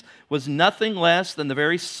sins was nothing less than the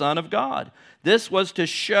very Son of God. This was to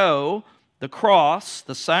show the cross,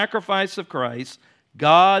 the sacrifice of Christ,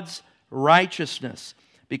 God's righteousness,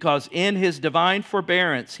 because in His divine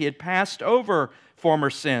forbearance He had passed over former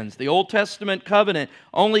sins. The Old Testament covenant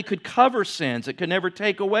only could cover sins. It could never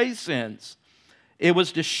take away sins. It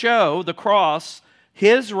was to show the cross,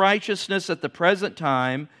 His righteousness at the present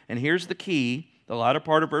time, and here's the key, the latter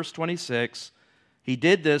part of verse 26, He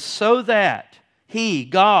did this so that He,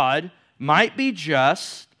 God, might be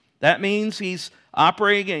just. That means He's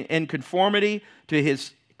operating in conformity to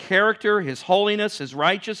His character, His holiness, His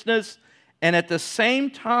righteousness, and at the same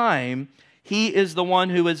time, He is the one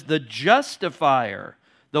who is the justifier,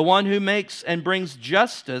 the one who makes and brings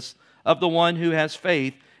justice of the one who has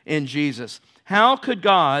faith in Jesus. How could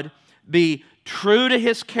God be true to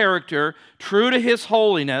His character, true to His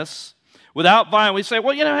holiness, without violence? We say,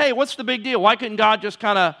 well, hey, what's the big deal? Why couldn't God just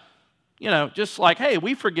kind of, just like, hey,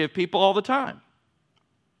 we forgive people all the time?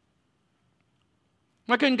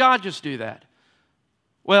 Why couldn't God just do that?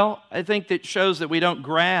 Well, I think that shows that we don't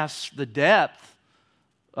grasp the depth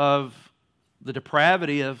of the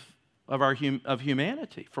depravity of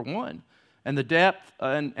humanity, for one, and the depth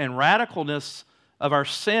and radicalness of our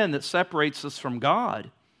sin that separates us from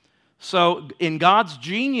God. So in God's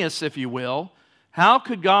genius, if you will, how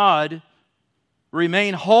could God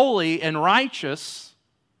remain holy and righteous,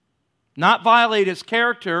 not violate His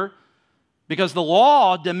character? Because the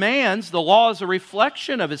law is a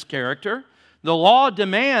reflection of His character. The law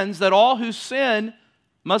demands that all who sin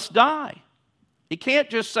must die. He can't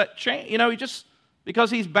just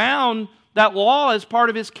because He's bound, that law is part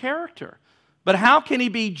of His character. But how can He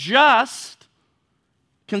be just,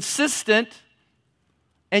 consistent,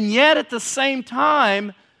 and yet at the same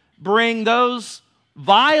time bring those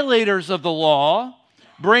violators of the law,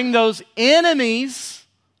 bring those enemies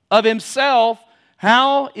of Himself?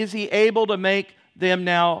 How is He able to make them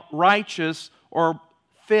now righteous or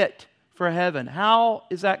fit for heaven? How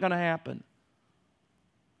is that going to happen?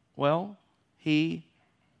 Well, He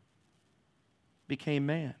became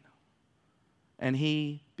man, and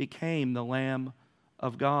He became the Lamb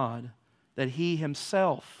of God, that He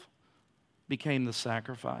Himself became the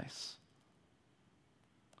sacrifice.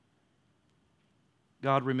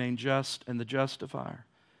 God remained just and the justifier.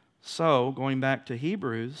 So, going back to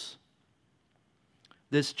Hebrews,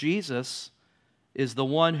 this Jesus is the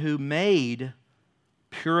one who made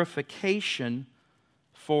purification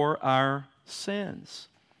for our sins.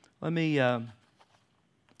 Let me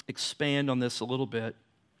expand on this a little bit,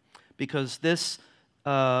 because this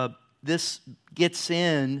gets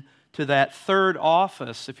in to that third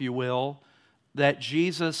office, if you will, that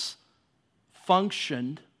Jesus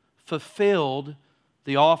fulfilled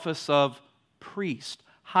the office of priest,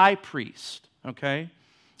 high priest, okay?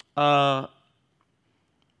 The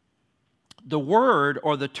word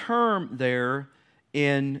or the term there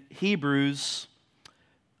in Hebrews,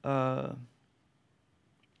 the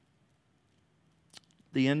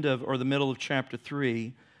end of or the middle of chapter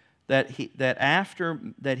 3,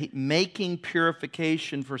 making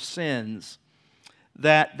purification for sins,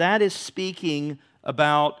 that is speaking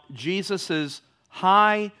about Jesus'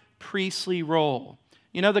 high priestly role.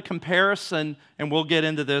 You know, the comparison, and we'll get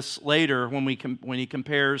into this later when he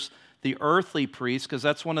compares the earthly priest, because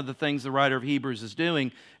that's one of the things the writer of Hebrews is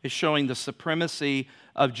doing, is showing the supremacy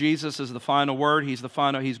of Jesus as the final word. He's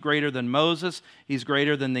greater than Moses, he's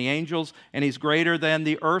greater than the angels, and he's greater than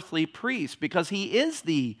the earthly priest, because he is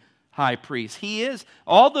the high priest. He is.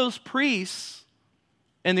 All those priests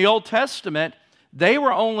in the Old Testament, they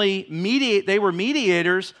were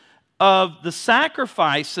mediators of the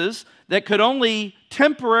sacrifices that could only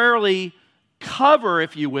temporarily cover,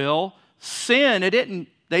 if you will, sin. It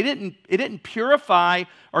didn't purify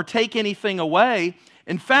or take anything away.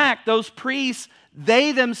 In fact, those priests,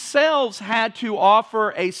 they themselves had to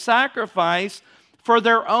offer a sacrifice for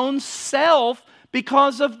their own self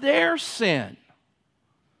because of their sin.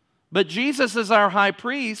 But Jesus, as our high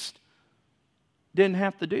priest, didn't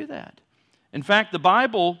have to do that. In fact, the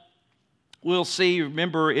Bible, we'll see,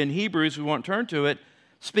 remember in Hebrews, we won't turn to it,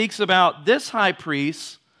 speaks about this high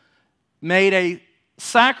priest made a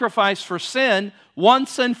sacrifice for sin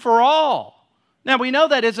once and for all. Now, we know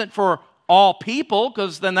that isn't for all people,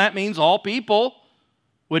 because then that means all people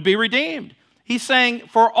would be redeemed. He's saying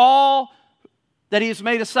for all, that he's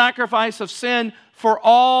made a sacrifice of sin for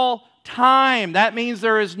all time. That means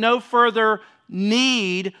there is no further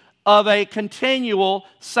need of a continual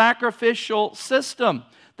sacrificial system.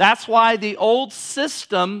 That's why the old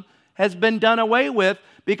system has been done away with,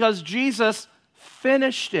 because Jesus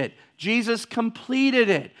finished it. Jesus completed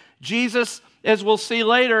it. Jesus, as we'll see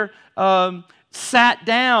later, sat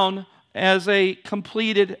down as a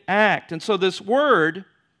completed act. And so this word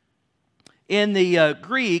in the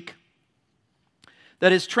Greek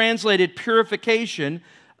that is translated purification,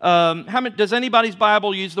 does anybody's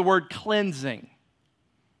Bible use the word cleansing?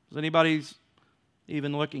 Is anybody's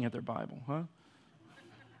even looking at their Bible, huh?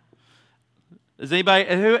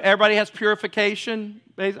 Everybody has purification?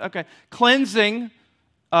 Okay. Cleansing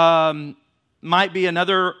is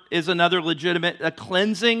another legitimate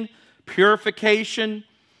cleansing, purification.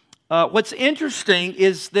 What's interesting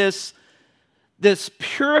is this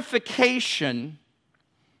purification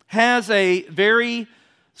has a very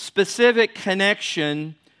specific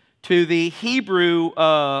connection to the Hebrew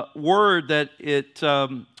word that it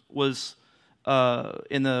was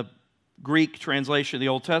in the Greek translation of the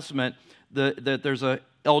Old Testament. That there's an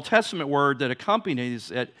Old Testament word that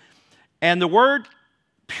accompanies it. And the word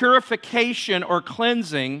purification or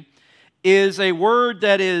cleansing is a word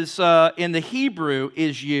that is in the Hebrew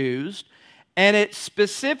is used, and it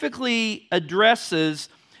specifically addresses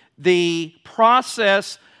the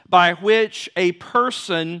process by which a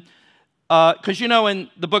person, because you know in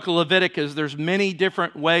the book of Leviticus there's many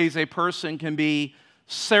different ways a person can be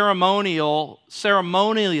ceremonially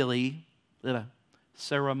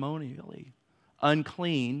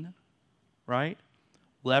unclean, right?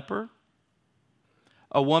 Leper.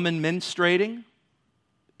 A woman menstruating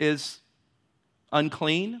is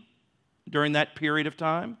unclean during that period of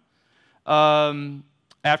time.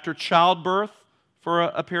 After childbirth for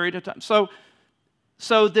a period of time.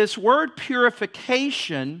 So this word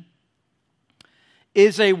purification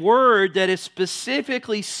is a word that is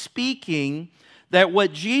specifically speaking that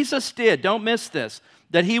what Jesus did, don't miss this,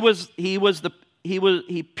 that he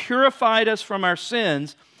purified us from our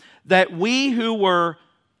sins, that we who were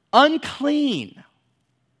unclean,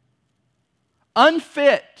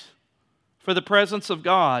 unfit for the presence of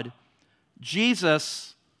God,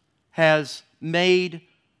 Jesus has made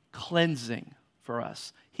cleansing for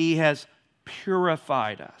us. He has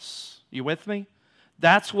purified us. You with me?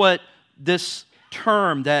 That's what this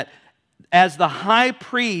term, that as the high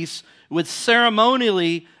priest would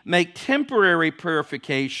ceremonially make temporary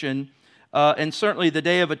purification, and certainly the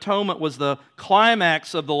Day of Atonement was the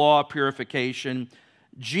climax of the law of purification,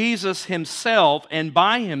 Jesus himself and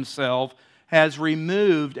by himself has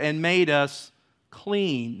removed and made us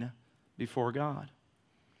clean before God.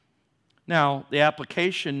 Now, the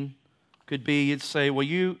application could be, you'd say, well,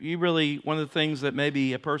 you really, one of the things that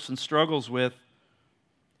maybe a person struggles with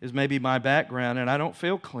is maybe my background and I don't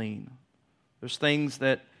feel clean. There's things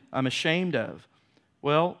that I'm ashamed of.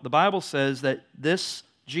 Well, the Bible says that this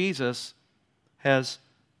Jesus has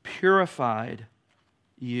purified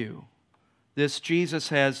you. This Jesus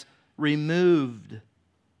has removed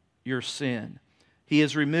your sin. He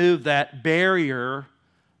has removed that barrier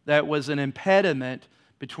that was an impediment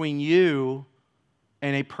between you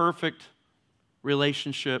and a perfect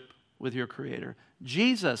relationship with your Creator.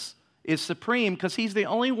 Jesus is supreme because He's the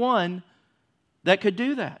only one that could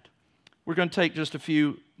do that. We're going to take just a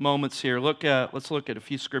few moments here. Let's look at a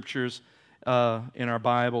few scriptures in our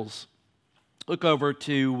Bibles. Look over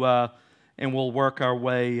to, and we'll work our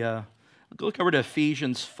way, look over to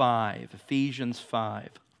Ephesians 5. Ephesians 5.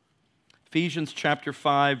 Ephesians chapter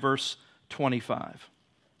 5, verse 25.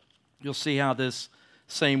 You'll see how this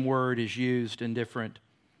same word is used in different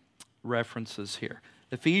references here.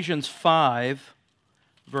 Ephesians 5,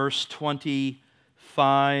 verse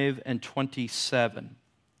 25 and 27.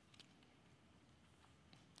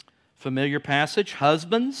 Familiar passage.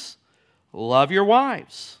 Husbands, love your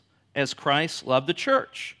wives, as Christ loved the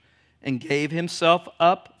church, and gave Himself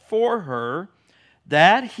up for her,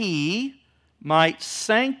 that He might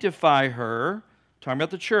sanctify her, talking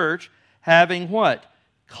about the church, having what?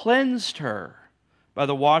 Cleansed her by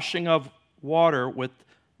the washing of water with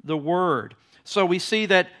the Word. So we see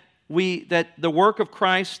that the work of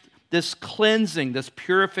Christ, this cleansing, this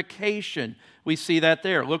purification, we see that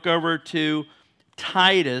there. Look over to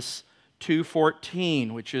Titus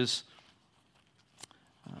 2:14, which is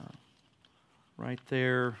right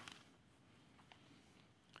there,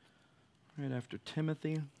 right after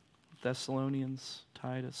Timothy, Thessalonians,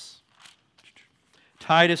 Titus.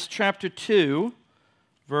 Titus chapter 2,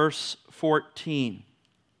 verse 14.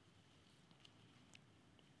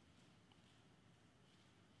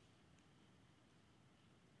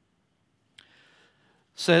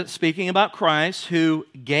 So, speaking about Christ, who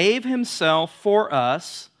gave Himself for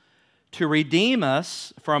us to redeem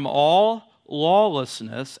us from all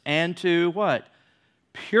lawlessness and to what?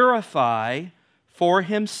 Purify for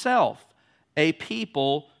Himself a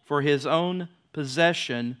people for His own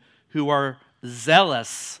possession who are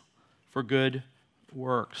zealous for good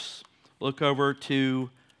works. Look over to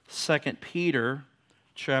 2 Peter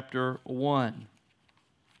chapter 1.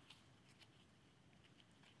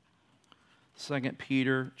 2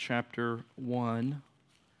 Peter chapter 1.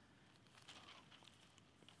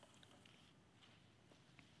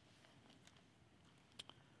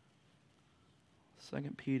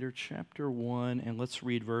 Second Peter chapter 1, and let's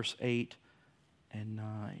read verse 8 and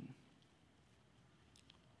 9.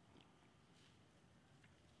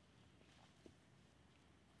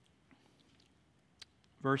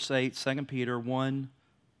 Verse 8, 2 Peter 1,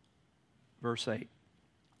 verse 8.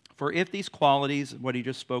 For if these qualities, what he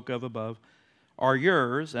just spoke of above, are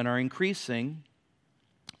yours and are increasing,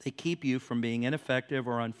 they keep you from being ineffective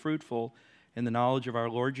or unfruitful in the knowledge of our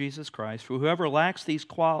Lord Jesus Christ. For whoever lacks these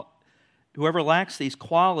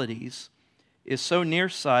qualities is so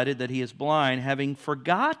nearsighted that he is blind, having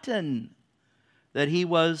forgotten that he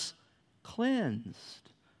was cleansed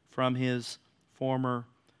from his former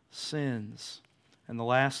sins. And the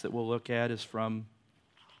last that we'll look at is from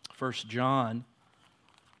 1 John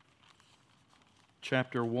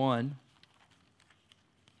chapter 1.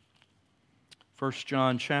 1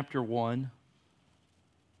 John chapter 1.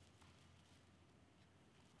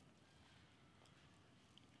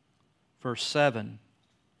 Verse 7.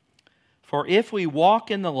 For if we walk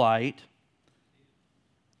in the light,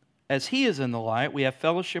 as He is in the light, we have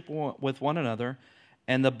fellowship with one another,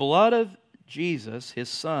 and the blood of Jesus, His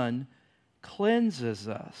Son, cleanses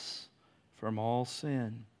us from all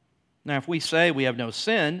sin. Now, if we say we have no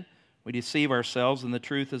sin, we deceive ourselves and the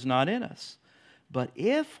truth is not in us. But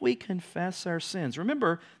if we confess our sins,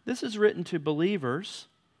 remember, this is written to believers.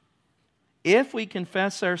 If we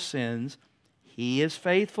confess our sins, He is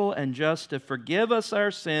faithful and just to forgive us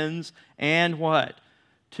our sins and what?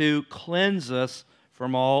 To cleanse us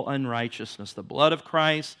from all unrighteousness. The blood of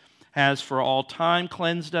Christ has for all time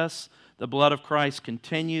cleansed us. The blood of Christ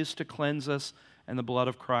continues to cleanse us, and the blood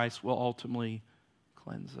of Christ will ultimately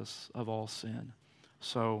cleanse us of all sin.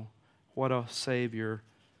 So, what a Savior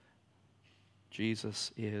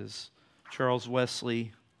Jesus is. Charles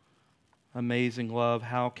Wesley, amazing love,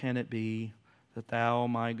 how can it be that Thou,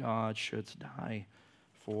 my God, shouldst die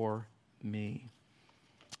for me?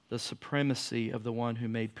 The supremacy of the one who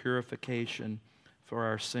made purification for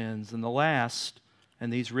our sins. And the last,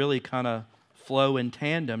 and these really kind of flow in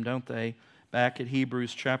tandem, don't they? Back at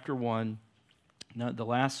Hebrews chapter 1, the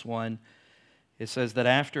last one, it says that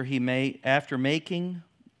after making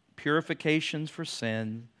purifications for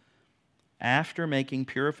sin, after making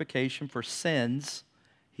purification for sins,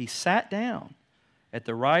 he sat down at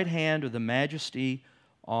the right hand of the Majesty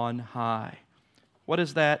on high. What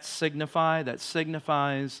does that signify? That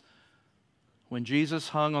signifies when Jesus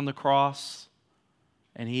hung on the cross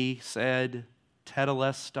and he said,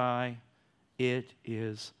 Tetelestai, it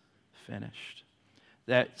is finished.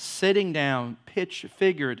 That sitting down,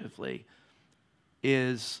 figuratively,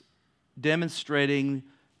 is demonstrating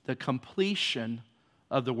the completion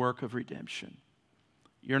of the work of redemption.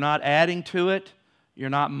 You're not adding to it. You're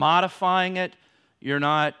not modifying it.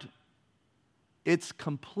 It's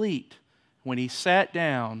complete. When he sat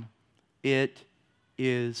down, it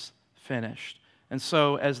is finished. And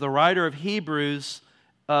so, as the writer of Hebrews,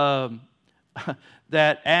 that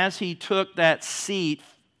as he took that seat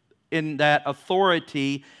in that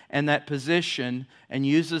authority and that position and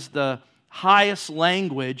uses the highest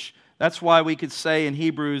language, that's why we could say in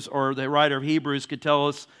Hebrews, or the writer of Hebrews could tell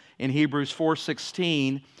us in Hebrews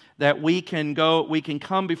 4:16, that we can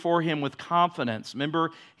come before him with confidence.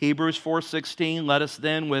 Remember Hebrews 4:16, let us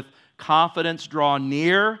then with confidence draw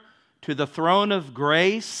near to the throne of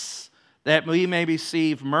grace, that we may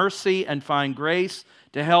receive mercy and find grace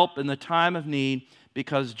to help in the time of need,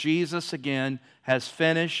 because Jesus again has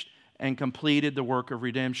finished and completed the work of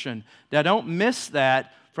redemption. Now don't miss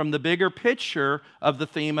that from the bigger picture of the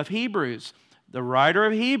theme of Hebrews. The writer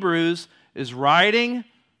of Hebrews is writing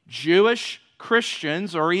Jewish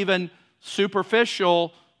Christians, or even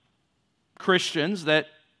superficial Christians that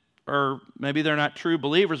or maybe they're not true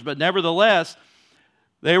believers, but nevertheless,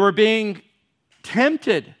 they were being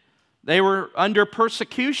tempted. They were under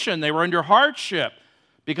persecution. They were under hardship,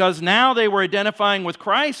 because now they were identifying with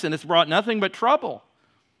Christ, and it's brought nothing but trouble.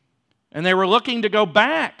 And they were looking to go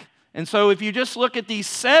back. And so if you just look at these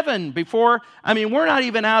 7 before, we're not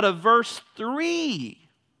even out of verse 3.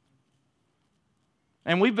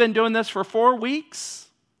 And we've been doing this for 4 weeks.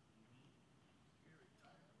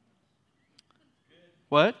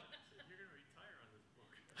 What?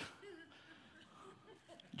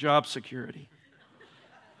 Job security.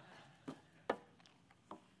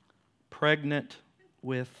 Pregnant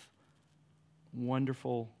with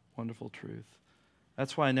wonderful, wonderful truth.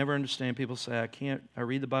 That's why I never understand people say, I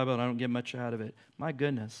read the Bible and I don't get much out of it. My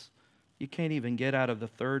goodness, you can't even get out of the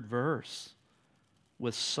 3rd verse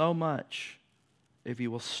with so much if you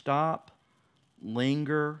will stop,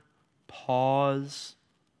 linger, pause,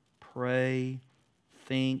 pray,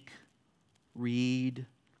 think, read,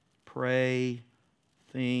 pray,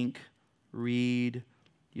 think, read.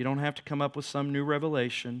 You don't have to come up with some new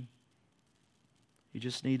revelation. You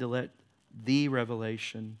just need to let the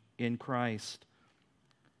revelation in Christ,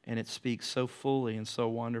 and it speaks so fully and so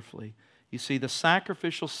wonderfully. You see, the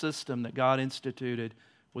sacrificial system that God instituted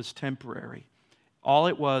was temporary. All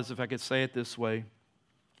it was, if I could say it this way,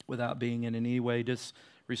 without being in any way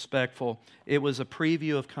disrespectful, it was a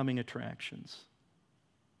preview of coming attractions.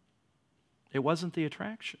 It wasn't the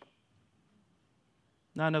attraction.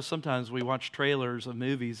 Now, I know sometimes we watch trailers of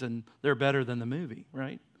movies and they're better than the movie,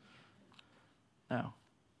 right? No.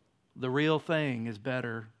 The real thing is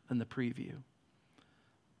better than the preview.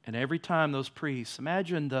 And every time those priests,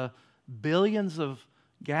 imagine the billions of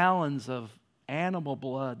gallons of animal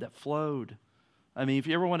blood that flowed. If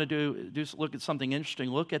you ever want to look at something interesting,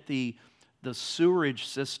 look at the sewerage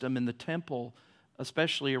system in the temple,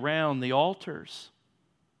 especially around the altars.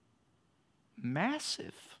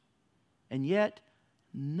 Massive. And yet,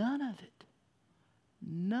 none of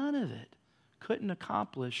it couldn't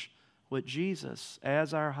accomplish what Jesus,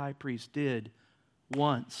 as our high priest, did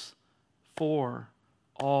once for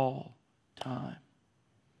all time.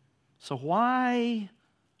 So why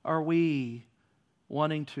are we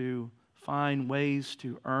wanting to find ways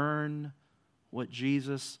to earn what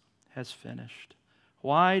Jesus has finished?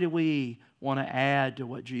 Why do we want to add to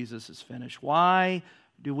what Jesus has finished? Why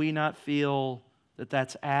do we not feel that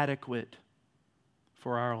that's adequate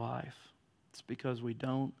for our life? It's because we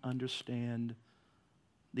don't understand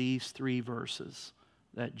these 3 verses,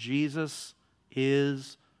 that Jesus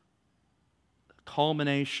is the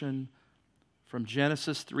culmination from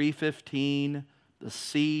Genesis 3:15, the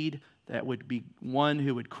seed that would be one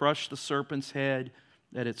who would crush the serpent's head,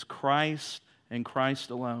 that it's Christ and Christ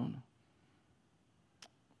alone.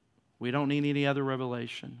 We don't need any other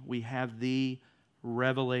revelation. We have the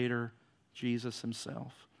revelator, Jesus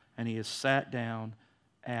himself. And he has sat down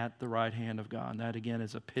at the right hand of God. And that again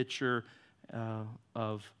is a picture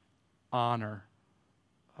of honor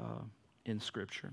in Scripture.